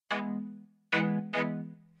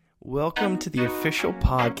Welcome to the official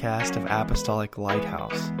podcast of Apostolic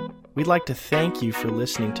Lighthouse. We'd like to thank you for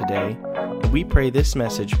listening today, and we pray this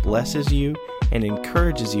message blesses you and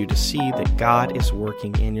encourages you to see that God is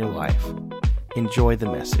working in your life. Enjoy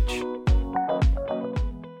the message.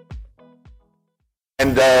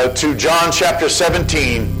 And to John chapter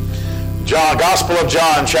 17, Gospel of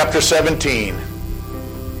John chapter 17.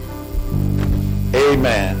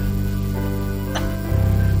 Amen.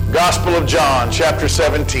 Gospel of John chapter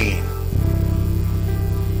 17.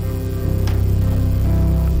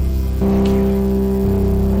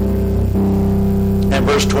 And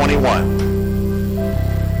verse 21.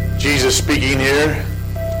 Jesus speaking here.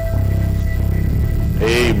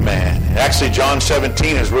 Amen. Actually, John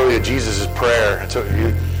 17 is really Jesus' prayer.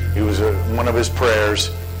 It was one of his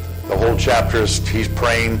prayers. The whole chapter is he's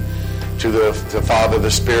praying to the Father,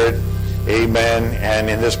 the Spirit. Amen. And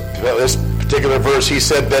in this particular verse, he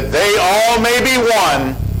said that they all may be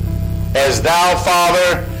one, as thou,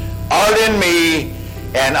 Father, art in me,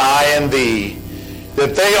 and I in thee,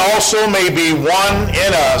 that they also may be one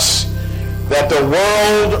in us, that the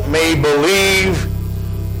world may believe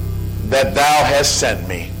that thou hast sent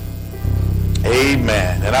me.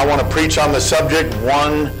 Amen. And I want to preach on the subject,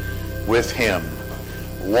 one with him.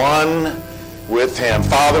 One with him.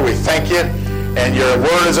 Father, we thank you, and your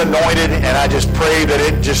word is anointed, and I just pray that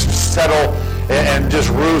it just settle and just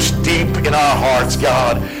roost deep in our hearts,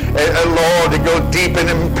 God. And Lord, to go deep and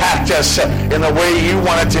impact us in the way you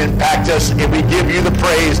want it to impact us, and we give you the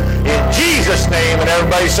praise in Jesus' name. And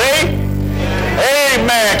everybody say,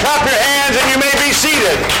 Amen. Clap your hands and you may be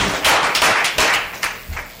seated.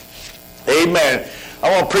 Amen. I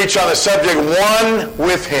want to preach on the subject, one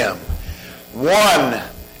with him. One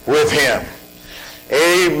with him.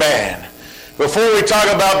 Amen. Before we talk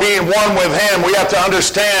about being one with him, we have to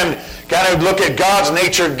understand, kind of look at God's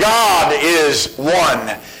nature. God is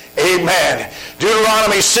one. Amen.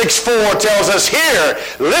 Deuteronomy 6:4 tells us here,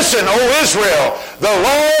 listen, O Israel, the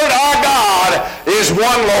Lord our God is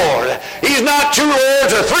one Lord. He's not two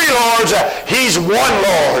lords or three lords. He's one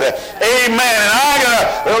Lord. Amen.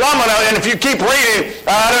 And if you keep reading,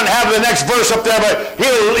 I don't have the next verse up there, but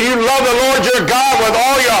you love the Lord your God with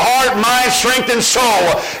all your heart, mind, strength, and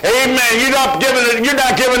soul. Amen. You're not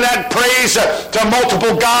giving that praise to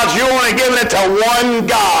multiple gods. You're only giving it to one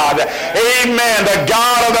God. Amen. The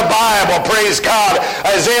God of the Bible. Praise God.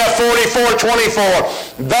 Isaiah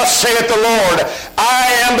 44:24. Thus saith the Lord, I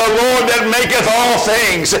am the Lord that maketh all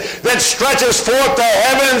things, that stretches forth the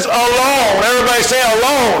heavens alone. Everybody say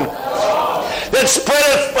alone. That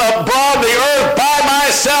spreadeth abroad the earth by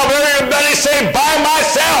myself. Everybody say by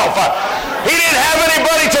myself. He didn't have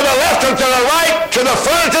anybody to the left or to the right, to the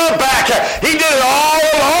front or to the back. He did it all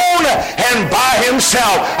alone and by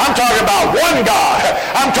himself. I'm talking about one God.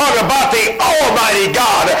 I'm talking about the Almighty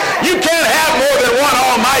God. You can't have more than one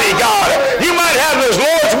Almighty God. You might have there's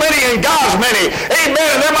Lord's many and God's many. Amen.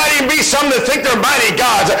 And there might even be some that think they're mighty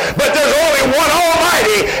gods. But there's only one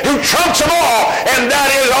Almighty who trumps them all, and that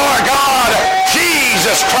is our God,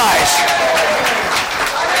 Jesus Christ.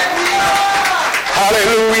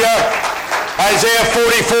 Hallelujah. Isaiah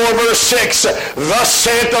 44 verse 6, thus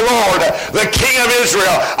saith the Lord, the King of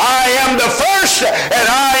Israel, I am the first and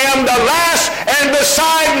I am the last, and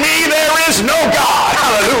beside me there is no God.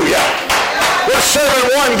 Hallelujah. We're serving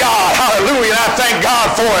one God. Hallelujah. And I thank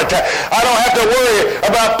God for it. I don't have to worry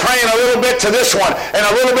about praying a little bit to this one and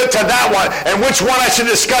a little bit to that one and which one I should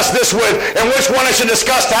discuss this with and which one I should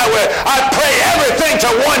discuss that with. I pray everything to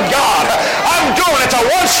one God. I'm doing it. It's a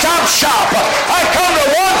one-stop shop. I come to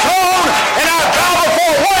one throne and I bow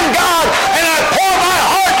before one God and I pour my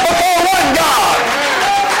heart before one God.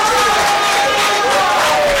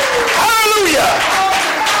 Hallelujah.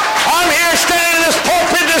 I'm here standing in this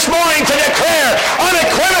pulpit this morning to declare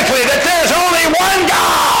unequivocally that there's only one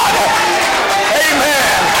God.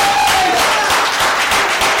 Amen.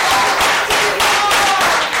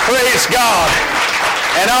 Praise God.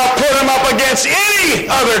 And I'll put him up against any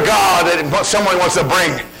other God that someone wants to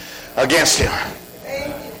bring against him.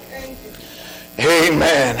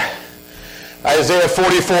 Amen. Isaiah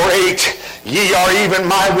 44:8. Ye are even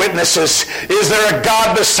my witnesses. Is there a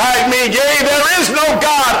God beside me? Yea, there is no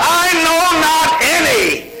God. I know not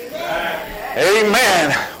any.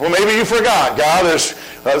 Amen. Well, maybe you forgot, God. There's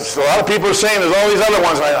a lot of people are saying there's all these other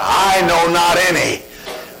ones. I know not any.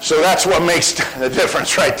 So that's what makes the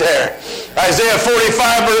difference right there. Isaiah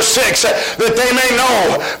 45 verse 6, that they may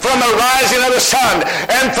know from the rising of the sun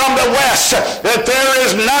and from the west that there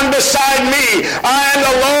is none beside me. I am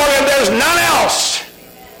the Lord and there's none else.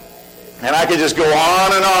 And I could just go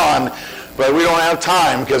on and on, but we don't have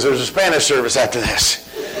time because there's a Spanish service after this.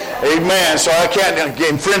 Amen. So I can't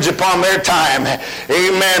infringe upon their time.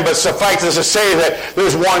 Amen. But suffice it to say that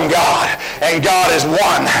there's one God, and God is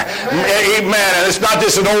one. Amen. And it's not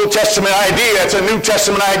just an Old Testament idea, it's a New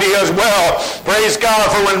Testament idea as well. Praise God.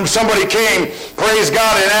 For when somebody came, praise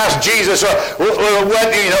God, and asked Jesus,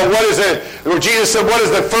 what is it? Jesus said, what is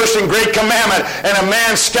the first and great commandment? And a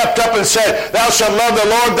man stepped up and said, thou shalt love the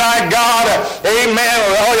Lord thy God, amen,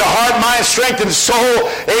 with all your heart, mind, strength, and soul,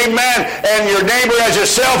 amen, and your neighbor as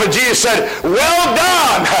yourself. And Jesus said, well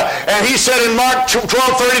done. And he said in Mark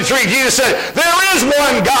 12:33, Jesus said, there is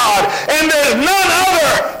one God, and there's none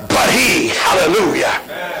other but he. Hallelujah.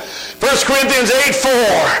 1 Corinthians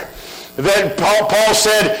 8:4. That Paul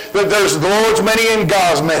said that there's the Lord's many and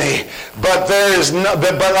God's many, but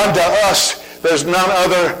but unto us there's none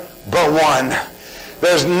other but one.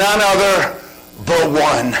 There's none other but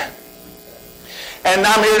one. And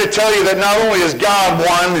I'm here to tell you that not only is God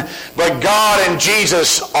one, but God and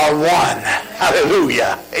Jesus are one.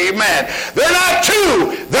 Hallelujah. Amen. They're not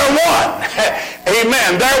two, they're one.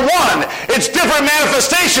 Amen. They're one. It's different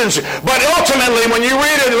manifestations, but ultimately when you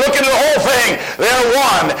read it and look at the whole thing, they're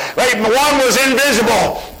one. Like one was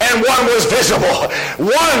invisible and one was visible.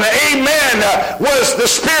 One, amen, was the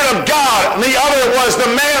Spirit of God, and the other was the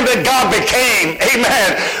man that God became.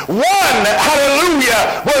 Amen. One,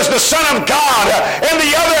 hallelujah, was the Son of God, and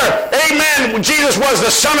the other, amen, Jesus was the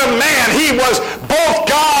Son of Man. He was both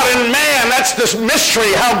God and man. That's this mystery,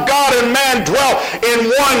 how God and man dwelt in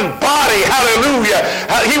one body. Hallelujah.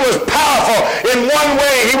 He was powerful in one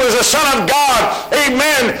way. He was the Son of God.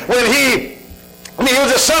 Amen. He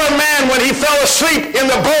was the Son of Man when he fell asleep in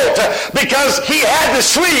the boat because he had to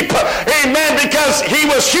sleep. Amen. Because he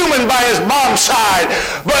was human by his mom's side.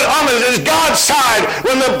 But on his God's side,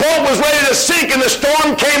 when the boat was ready to sink and the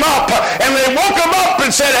storm came up and they woke him up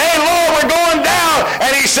and said, hey, Lord, we're going down.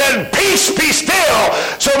 And he said, peace, be still.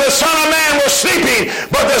 So the Son of Man was sleeping,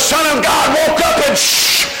 but the Son of God woke up and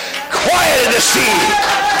quieted the sea.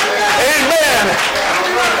 Amen.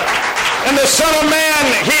 And the Son of Man,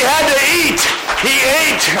 he had to eat. He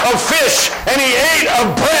ate of fish and he ate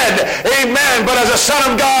of bread. Amen. But as a Son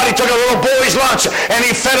of God, he took a little boy's lunch and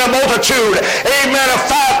he fed a multitude. Amen. Of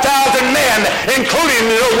 5,000 men, including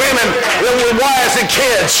the women, the wives and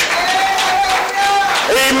kids.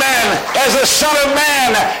 Amen. As the Son of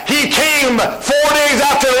Man, he came 4 days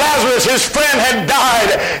after Lazarus, his friend, had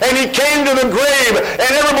died. And he came to the grave,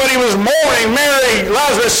 and everybody was mourning. Mary,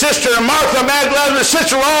 Lazarus' sister, and Martha, Lazarus'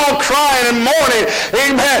 sister, were all crying and mourning.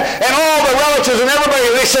 Amen. And all the relatives and everybody,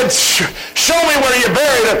 they said, show me where you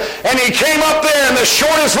buried him. And he came up there in the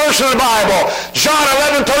shortest verse of the Bible, John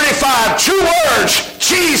 11:35, 2 words,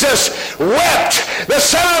 Jesus wept. The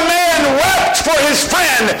Son of Man wept for his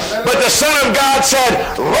friend, but the Son of God said,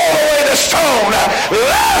 roll away the stone.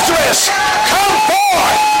 Lazarus, come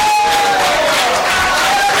forth.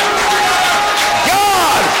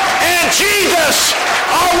 God and Jesus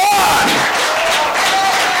are one.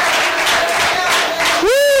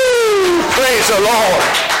 Woo! Praise the Lord.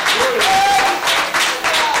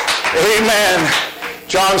 Amen.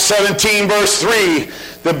 John 17, verse 3,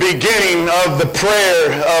 the beginning of the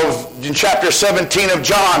prayer of chapter 17 of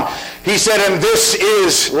John. He said, and this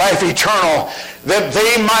is life eternal, that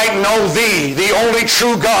they might know thee, the only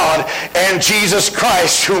true God, and Jesus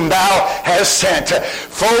Christ, whom thou hast sent.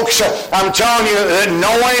 Folks, I'm telling you that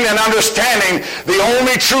knowing and understanding the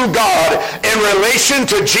only true God in relation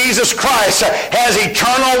to Jesus Christ has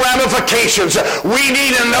eternal ramifications. We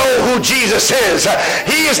need to know who Jesus is.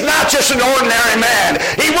 He is not just an ordinary man.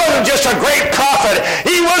 He wasn't just a great prophet.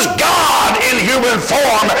 He was God in human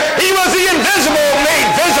form. He was the invisible made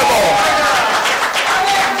visible.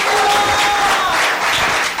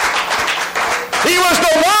 He was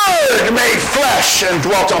the Word made flesh and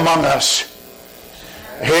dwelt among us.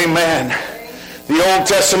 Amen. The Old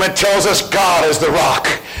Testament tells us God is the rock.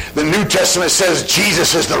 The New Testament says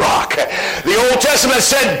Jesus is the rock. The Old Testament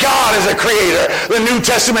said God is a creator. The New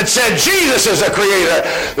Testament said Jesus is a creator.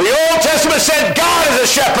 The Old Testament said God is a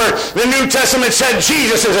shepherd. The New Testament said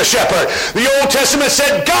Jesus is a shepherd. The Old Testament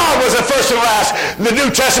said God was the first and last. The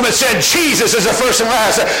New Testament said Jesus is the first and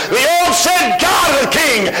last. The Old said God is a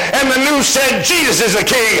king, and the New said Jesus is a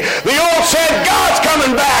king. The Old said God's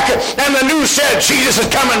coming back, and the New said Jesus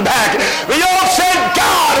is coming back. The Old said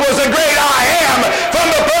God was the great I am from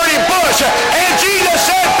the burning bush, and Jesus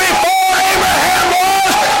said before Abraham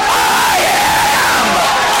was, I am.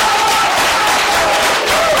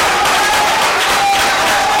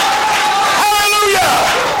 Hallelujah.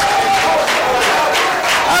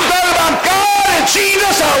 I'm talking about God and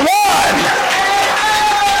Jesus are one.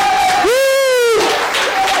 Woo!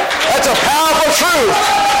 That's a powerful truth.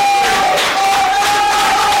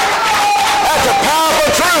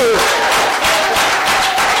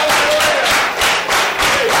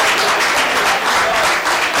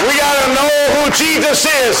 got to know who Jesus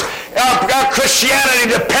is. Our Christianity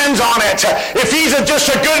depends on it. If he's just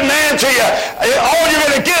a good man to you, all you're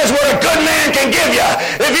going to get is what a good man can give you.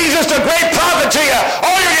 If he's just a great prophet to you,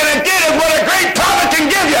 all you're going to get is what a great prophet can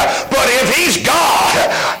give you. But if he's God,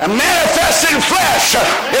 manifest in flesh,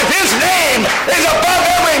 if his name is above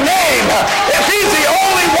every name, if he's the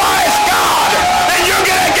only wise God, then you're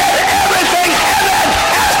going to get everything heaven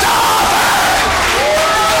has to offer.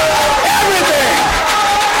 Everything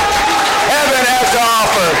heaven has to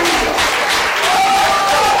offer.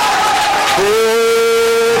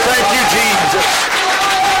 Oh, thank you, Jesus.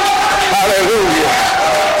 Hallelujah.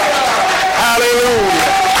 Hallelujah.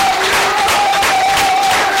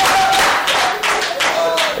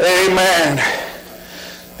 Amen.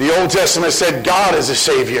 The Old Testament said God is a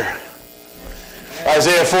Savior.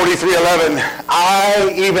 Isaiah 43:11,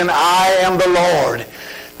 I am the Lord.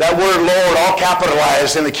 That word Lord, all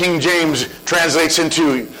capitalized in the King James, translates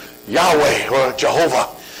into Yahweh or Jehovah.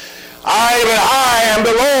 I am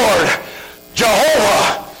the Lord,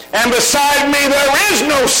 Jehovah, and beside me there is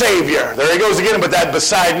no Savior. There he goes again, but that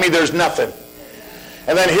beside me there's nothing.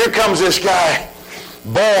 And then here comes this guy,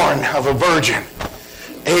 born of a virgin.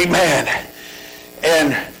 Amen.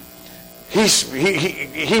 And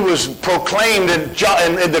he was proclaimed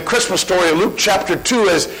in the Christmas story of Luke chapter 2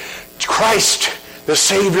 as Christ, the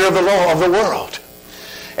Savior of the world.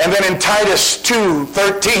 And then in Titus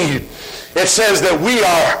 2:13, it says that we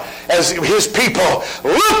are, as his people,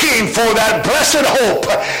 looking for that blessed hope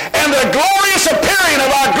and the glorious appearing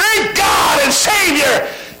of our great God and Savior,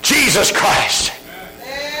 Jesus Christ.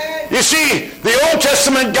 You see, the Old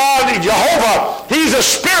Testament God, Jehovah, he's a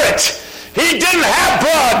spirit. He didn't have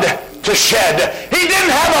blood to shed. He didn't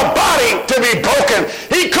have a body to be broken.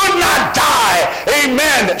 He could not die.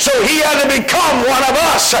 Amen. So he had to become one of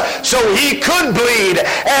us. So he could bleed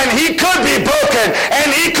and he could be broken and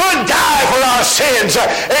he could die for our sins.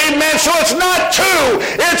 Amen. So it's not two.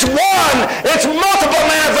 It's one. It's multiple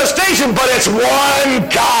manifestations, but it's one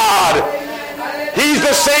God. He's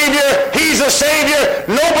the Savior. He's the Savior.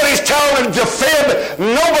 Nobody's telling him to fib.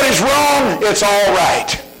 Nobody's wrong. It's all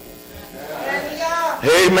right.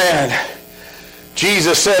 Amen.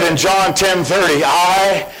 Jesus said in John 10:30,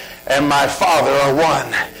 I and my Father are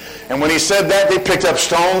one. And when he said that, they picked up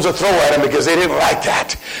stones to throw at him because they didn't like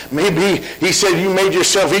that. Maybe he said, you made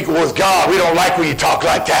yourself equal with God. We don't like when you talk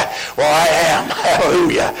like that. Well, I am.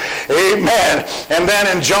 Hallelujah. Amen. And then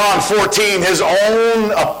in John 14, his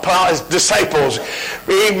own disciples.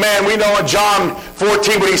 Amen. We know in John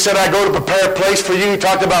 14 when he said, I go to prepare a place for you. He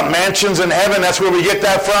talked about mansions in heaven. That's where we get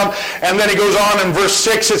that from. And then he goes on in verse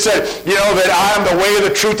 6. It said, that I am the way,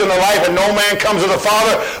 the truth, and the life, and no man comes to the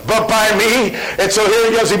Father but by me. And so here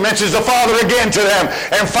he goes. He mentions the Father again to them.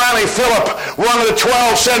 And finally Philip, one of the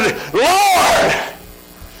 12, said, Lord,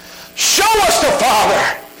 show us the Father.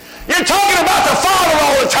 You're talking about the Father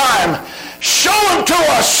all the time. Show him to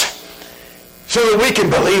us so that we can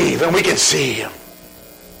believe and we can see him.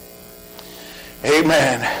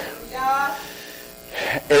 Amen.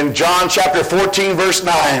 In John chapter 14, verse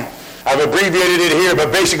 9, I've abbreviated it here,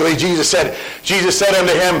 but basically Jesus said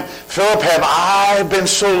unto him, Philip, have I been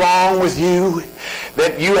so long with you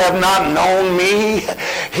that you have not known me?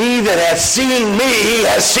 He that hath seen me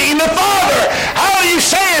has seen the Father. How are you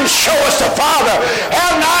saying, show us the Father?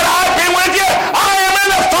 Have not I been with you? I am in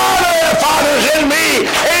the Father, and the Father is in me.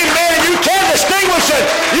 Amen. You can't distinguish it.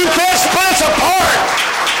 You can't split us apart.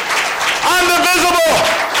 I'm the visible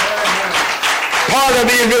part of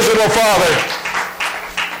the invisible Father.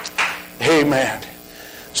 Amen.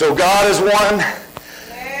 So God is one.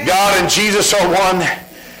 God and Jesus are one.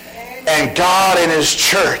 And God and his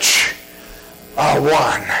church are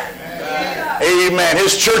one. Amen.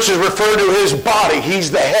 His church is referred to his body.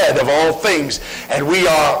 He's the head of all things. And we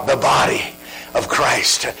are the body of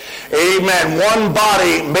Christ. Amen. One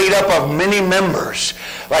body made up of many members.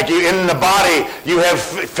 Like in the body, you have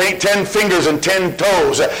 10 fingers and 10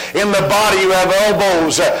 toes. In the body, you have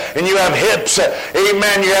elbows and you have hips.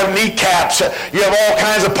 Amen. You have kneecaps. You have all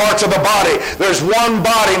kinds of parts of the body. There's one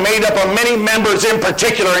body made up of many members in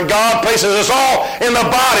particular, and God places us all in the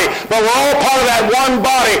body. But we're all part of that one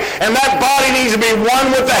body, and that body needs to be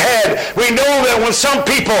one with the head. We know that when some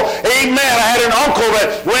people, amen, I had an uncle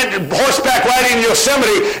that went horseback riding in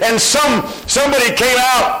Yosemite, and somebody came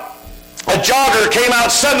out a jogger came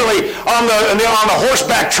out suddenly on the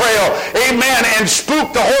horseback trail, amen, and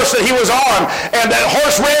spooked the horse that he was on. And that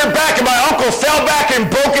horse ran back, and my uncle fell back and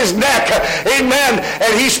broke his neck, amen.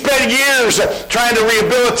 And he spent years trying to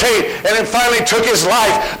rehabilitate, and it finally took his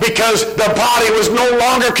life because the body was no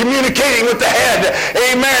longer communicating with the head,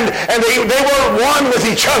 amen. And they weren't one with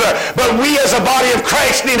each other. But we as a body of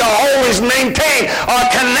Christ need to always maintain our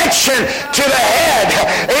connection to the head,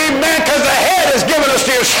 amen, because the head has given us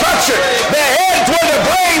the instruction. The head's where the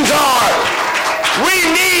brains are. We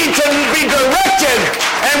need to be directed,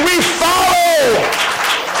 and we follow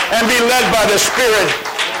and be led by the Spirit.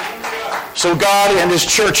 So God and his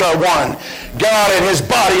church are one. God and his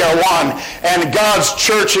body are one. And God's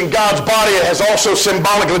church and God's body has also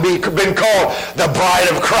symbolically been called the bride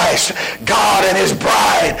of Christ. God and his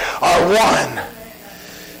bride are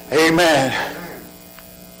one. Amen.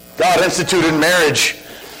 God instituted marriage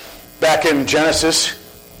back in Genesis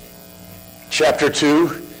chapter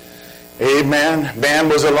 2, amen. Man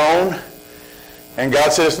was alone, and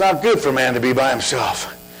God said it's not good for man to be by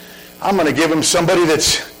himself. I'm going to give him somebody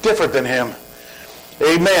that's different than him,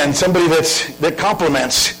 amen. Somebody that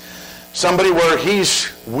complements, somebody where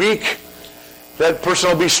he's weak, that person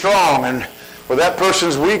will be strong, and where that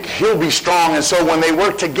person's weak, he'll be strong. And so when they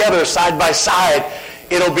work together side by side,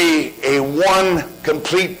 it'll be a one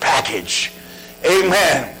complete package,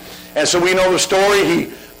 amen. And so we know the story.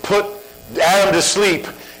 He put Adam to sleep.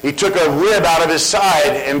 He took a rib out of his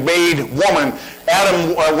side and made woman.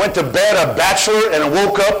 Adam went to bed a bachelor and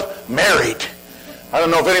woke up married. I don't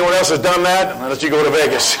know if anyone else has done that unless you go to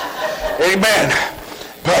Vegas. Amen.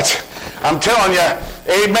 But I'm telling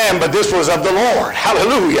you, amen, but this was of the Lord.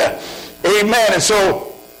 Hallelujah. Amen. And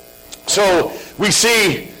so we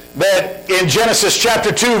see that in Genesis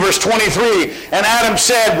chapter 2, verse 23, and Adam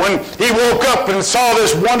said when he woke up and saw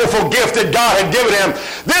this wonderful gift that God had given him,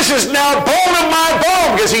 this is now bone of my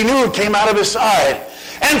bone, because he knew it came out of his side,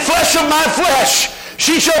 and flesh of my flesh.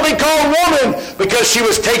 She shall be called woman, because she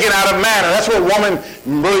was taken out of man. And that's what woman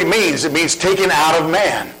really means. It means taken out of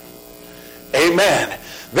man. Amen.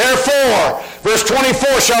 Therefore, verse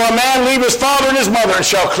 24, shall a man leave his father and his mother, and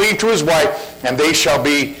shall cleave to his wife, and they shall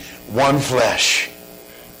be one flesh.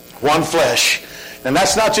 One flesh. And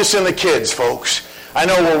that's not just in the kids, folks. I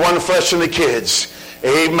know we're one flesh in the kids.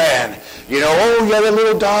 Amen. You know, oh, you have a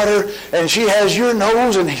little daughter, and she has your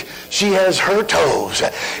nose, and she has her toes.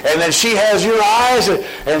 And then she has your eyes,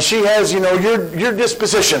 and she has, you know, your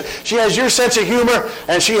disposition. She has your sense of humor,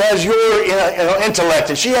 and she has your intellect.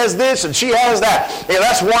 And she has this, and she has that. Yeah,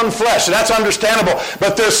 that's one flesh, and that's understandable.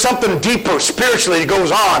 But there's something deeper spiritually that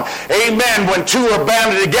goes on. Amen. When two are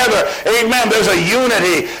banded together, amen, there's a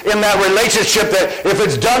unity in that relationship that, if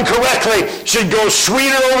it's done correctly, should go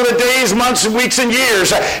sweeter over the days, months, and weeks, and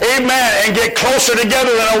years. Amen. And get closer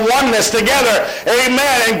together than a oneness together.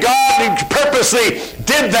 Amen. And God purposely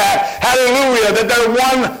did that. Hallelujah. That they're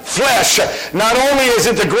one flesh. Not only is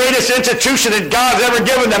it the greatest institution that God's ever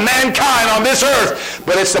given to mankind on this earth,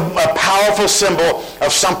 but it's a powerful symbol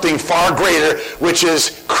of something far greater, which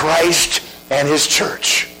is Christ and his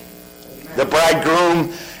church. The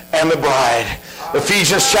bridegroom and the bride.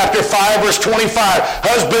 Ephesians chapter 5, verse 25.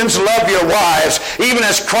 Husbands, love your wives, even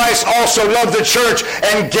as Christ also loved the church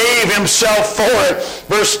and gave himself for it.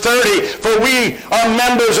 Verse 30. For we are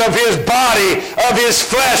members of his body, of his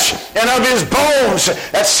flesh, and of his bones.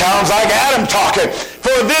 That sounds like Adam talking.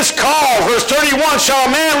 For this cause, verse 31, shall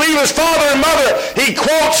a man leave his father and mother, he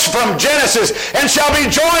quotes from Genesis, and shall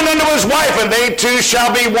be joined unto his wife, and they two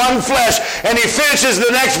shall be one flesh. And he finishes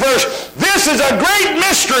the next verse. This is a great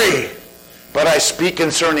mystery, but I speak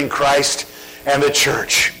concerning Christ and the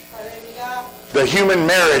church. The human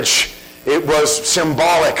marriage, it was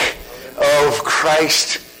symbolic of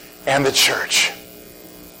Christ and the church.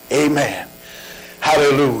 Amen.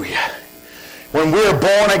 Hallelujah. When we're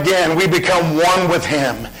born again, we become one with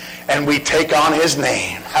him, and we take on his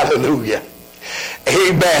name. Hallelujah.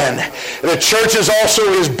 Amen. The church is also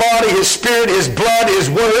his body, his spirit, his blood,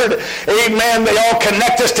 his word. Amen. They all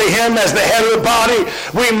connect us to him as the head of the body.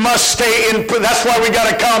 We must stay in. That's why we got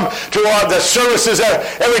to come to the services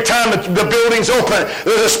every time the building's open.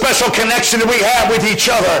 There's a special connection that we have with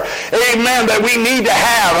each other. Amen. That we need to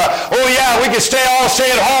have. Oh yeah, we can stay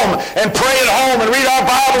at home and pray at home and read our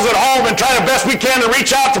Bibles at home and try the best we can to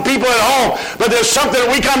reach out to people at home. But there's something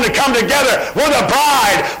that we come together. We're the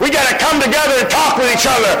bride. We got to come together and talk with each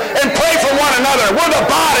other and pray for one another. We're the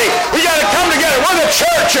body. We got to come together. We're the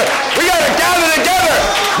church. We got to gather together.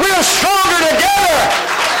 We are stronger together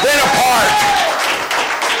than apart.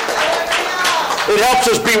 It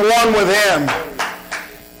helps us be one with him.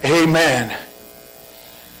 Amen.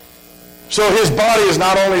 So his body is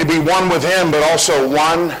not only to be one with him, but also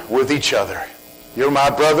one with each other. You're my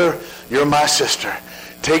brother, you're my sister.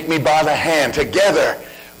 Take me by the hand. Together,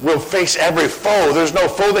 we'll face every foe. There's no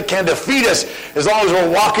foe that can defeat us as long as we're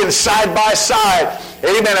walking side by side.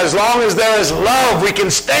 Amen. As long as there is love, we can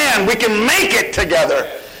stand. We can make it together.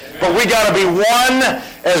 But we got to be one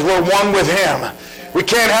as we're one with him. We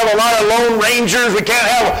can't have a lot of lone rangers. We can't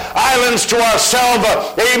have islands to ourselves.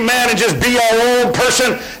 Amen. And just be our own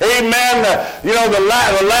person. Amen. The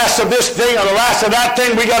last of this thing or the last of that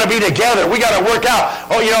thing, we got to be together. We got to work out.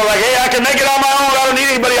 Oh, hey, I can make it on my own. I don't need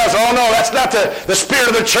anybody else. Oh, no, that's not the spirit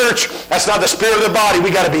of the church. That's not the spirit of the body.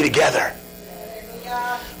 We got to be together.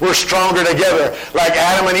 We're stronger together. Like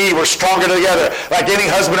Adam and Eve, we're stronger together. Like any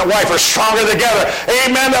husband and wife, we're stronger together.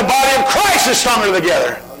 Amen. The body of Christ is stronger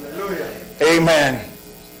together. Amen.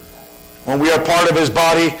 When we are part of his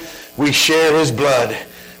body, we share his blood,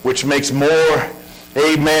 which makes more,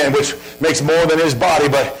 amen, which makes more than his body,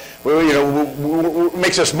 but,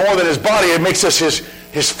 makes us more than his body. It makes us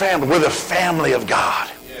his family. We're the family of God.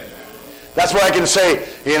 That's why I can say,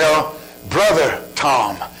 Brother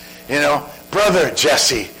Tom, Brother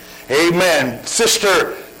Jesse, amen,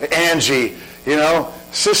 Sister Angie,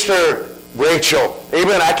 Sister Rachel,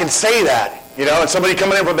 amen. I can say that. And somebody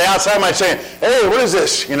coming in from the outside might say, hey, what is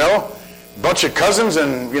this? Bunch of cousins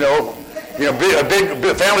and, a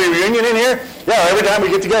big family reunion in here? Yeah, every time we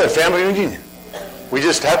get together, family reunion. We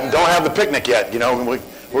just don't have the picnic yet,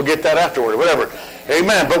 we'll get that afterward, whatever.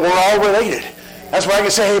 Amen, but we're all related. That's why I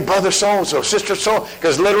can say, hey, brother so-and-so, sister so,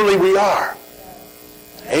 because literally we are.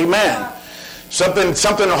 Amen.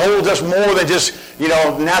 Something holds us more than just,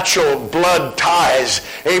 natural blood ties.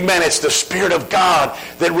 Amen. It's the Spirit of God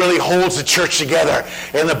that really holds the church together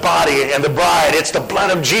and the body and the bride. It's the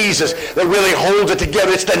blood of Jesus that really holds it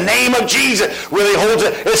together. It's the name of Jesus really holds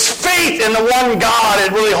it. It's faith in the one God.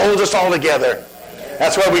 It really holds us all together.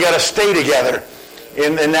 That's why we got to stay together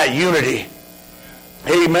in that unity.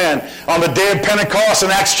 Amen. On the day of Pentecost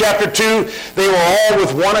in Acts chapter 2, they were all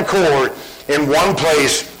with one accord in one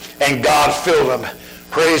place. And God filled them.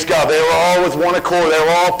 Praise God. They were all with one accord. They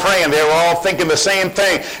were all praying. They were all thinking the same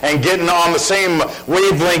thing and getting on the same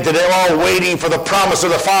wavelength. They were all waiting for the promise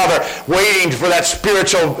of the Father, waiting for that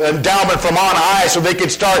spiritual endowment from on high so they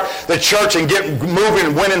could start the church and get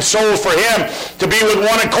moving, winning souls for him. To be with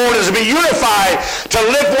one accord is to be unified, to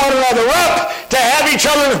lift one another up, to have each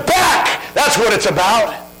other's back. That's what it's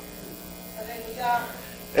about.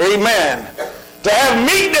 Amen. To have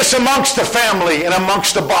meekness amongst the family and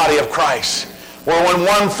amongst the body of Christ. Where when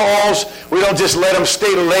one falls, we don't just let him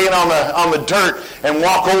stay laying on the dirt and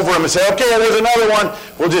walk over him and say, okay, there's another one.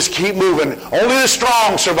 We'll just keep moving. Only the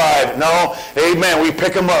strong survive. No, amen. We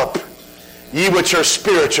pick them up. Ye which are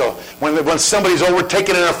spiritual. When somebody's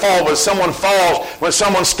overtaken in a fall, when someone falls, when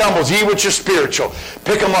someone stumbles, ye which are spiritual.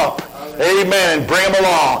 Pick them up. Amen. And bring them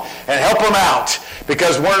along and help them out.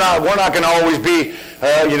 Because we're not going to always be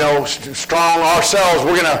strong ourselves.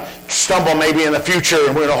 We're going to stumble maybe in the future,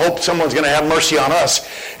 and we're going to hope someone's going to have mercy on us.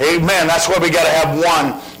 Amen. That's why we got to have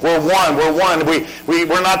one. We're one. We're one.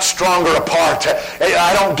 We're not stronger apart.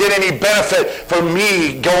 I don't get any benefit from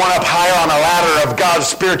me going up higher on a ladder of God's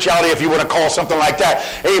spirituality, if you want to call something like that.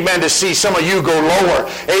 Amen. To see some of you go lower.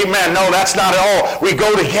 Amen. No, that's not at all. We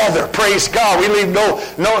go together. Praise God. We leave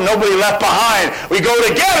nobody left behind. We go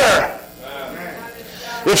together.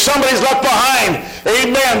 If somebody's left behind,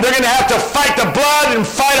 amen, they're going to have to fight the blood and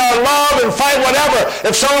fight our love and fight whatever.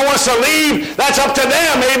 If someone wants to leave, that's up to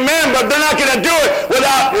them, amen, but they're not going to do it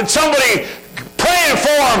without somebody praying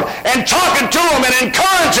for them and talking to them and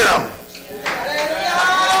encouraging them.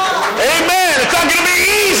 Amen. It's not going to be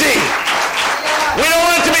easy. We don't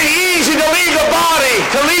want it to be easy to leave the body,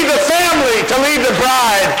 to leave the family, to leave the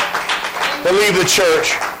bride, to leave the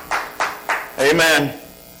church. Amen.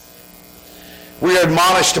 We are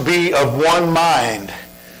admonished to be of one mind.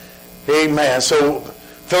 Amen. So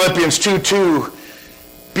Philippians 2:2,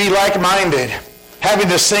 be like-minded, having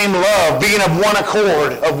the same love, being of one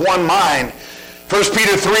accord, of one mind. 1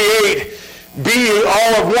 Peter 3:8, be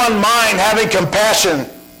all of one mind, having compassion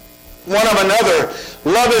one of another.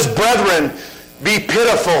 Love as brethren. Be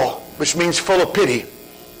pitiful, which means full of pity.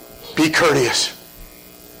 Be courteous.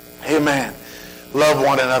 Amen. Love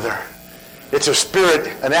one another. It's a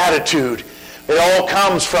spirit, an attitude. It all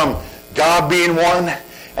comes from God being one,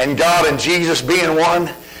 and God and Jesus being one,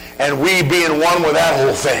 and we being one with that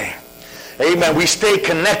whole thing. Amen. We stay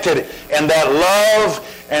connected, and that love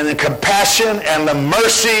and the compassion and the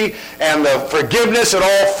mercy and the forgiveness, it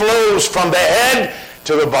all flows from the head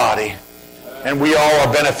to the body. And we all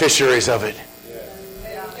are beneficiaries of it.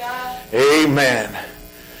 Amen.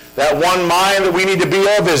 That one mind that we need to be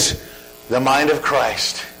of is The mind of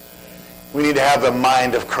Christ. We need to have the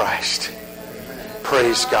mind of Christ.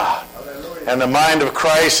 Praise God. And the mind of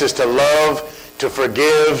Christ is to love, to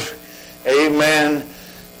forgive, amen,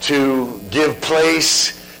 to give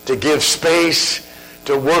place, to give space,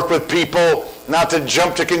 to work with people, not to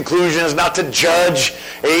jump to conclusions, not to judge,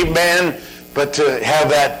 amen, but to have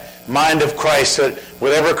that mind of Christ, that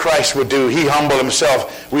whatever Christ would do, he humbled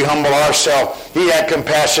himself, we humble ourselves. He had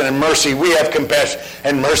compassion and mercy, we have compassion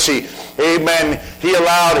and mercy, amen. He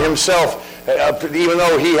allowed himself, even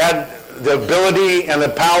though he had the ability and the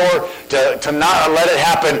power to not let it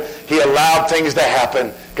happen, he allowed things to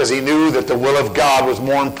happen because he knew that the will of God was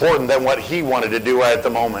more important than what he wanted to do right at the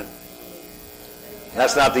moment.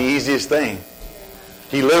 That's not the easiest thing.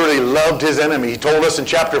 He literally loved his enemy. He told us in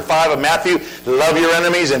chapter 5 of Matthew, love your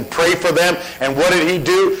enemies and pray for them. And what did he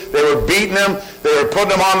do? They were beating him. They were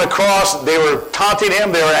putting him on the cross. They were taunting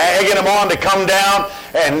him. They were egging him on to come down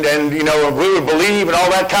and we would believe and all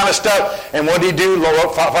that kind of stuff. And what did he do?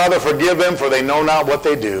 Lord, Father, forgive them, for they know not what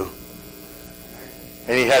they do.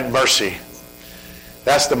 And he had mercy.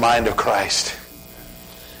 That's the mind of Christ.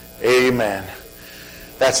 Amen.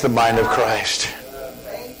 That's the mind of Christ.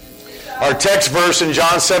 Our text verse in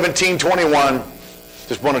John 17:21,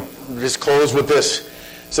 just want to close with this,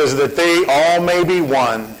 says that they all may be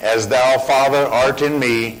one, as thou, Father, art in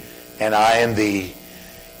me, and I in thee,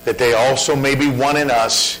 that they also may be one in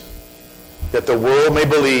us, that the world may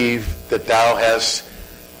believe that thou hast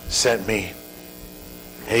sent me.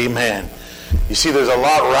 Amen. You see, there's a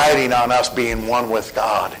lot riding on us being one with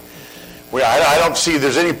God. I don't see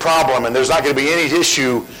there's any problem, and there's not going to be any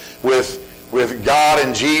issue with God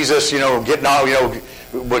and Jesus, getting out,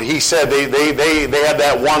 what he said, they had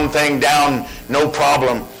that one thing down, no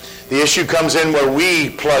problem. The issue comes in where we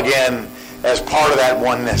plug in as part of that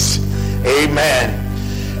oneness. Amen.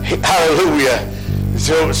 Hallelujah.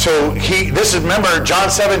 Remember, John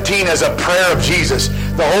 17 is a prayer of Jesus.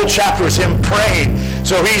 The whole chapter is him praying.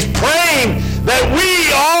 So he's praying that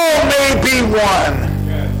we all may be one.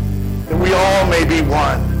 That we all may be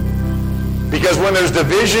one. Because when there's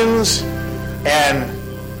divisions and,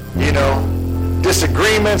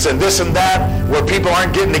 disagreements and this and that, where people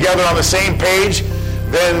aren't getting together on the same page,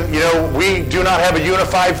 then, we do not have a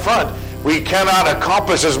unified front. We cannot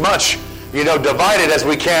accomplish as much, divided as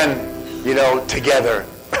we can, together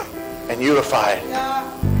and unified.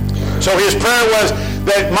 So his prayer was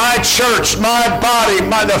that my church, my body,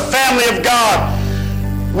 the family of God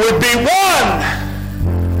would be one.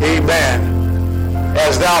 Amen.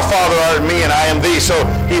 As thou, Father, art in me and I am thee. So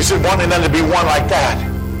he said, wanting them to be one like that.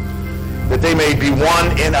 That they may be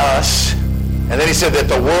one in us. And then he said that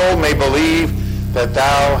the world may believe that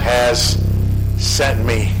thou hast sent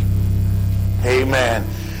me. Amen.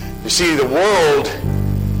 You see, the world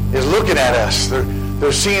is looking at us.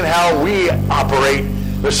 They're seeing how we operate.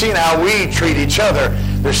 They're seeing how we treat each other.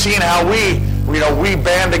 They're seeing how we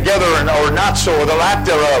band together or not so, or the lack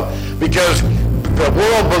thereof. Because the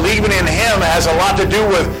world believing in him has a lot to do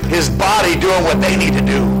with his body doing what they need to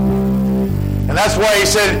do. And that's why he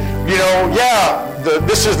said,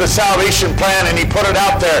 this is the salvation plan, and he put it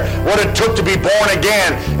out there, what it took to be born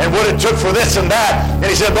again, and what it took for this and that. And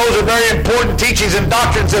he said those are very important teachings and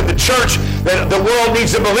doctrines of the church that the world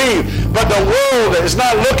needs to believe. But the world is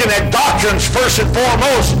not looking at doctrines first and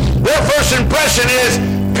foremost. Their first impression is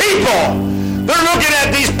people. They're looking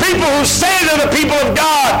at these people who say they're the people of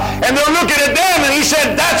God, and they're looking at them, and he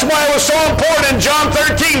said that's why it was so important in John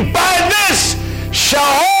 13. By this shall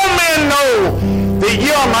all men know that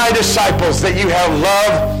ye are my disciples, that you have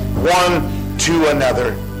love one to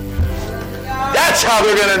another. That's how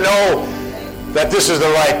they're going to know that this is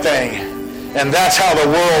the right thing. And that's how the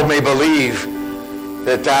world may believe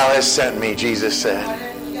that thou hast sent me, Jesus said.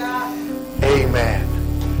 Amen.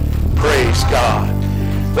 Praise God.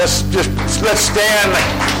 Let's stand.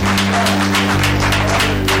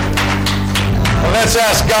 And let's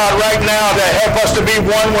ask God right now to help us to be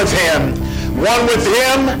one with him. One with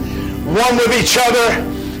him, one with each other.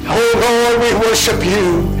 Oh Lord, we worship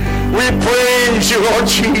you. We praise you, Lord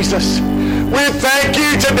Jesus. We thank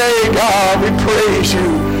you today, God. We praise you.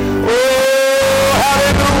 Oh,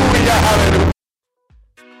 hallelujah, hallelujah.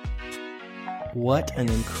 What an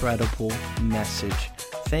incredible message.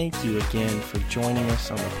 Thank you again for joining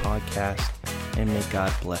us on the podcast, and may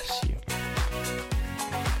God bless you.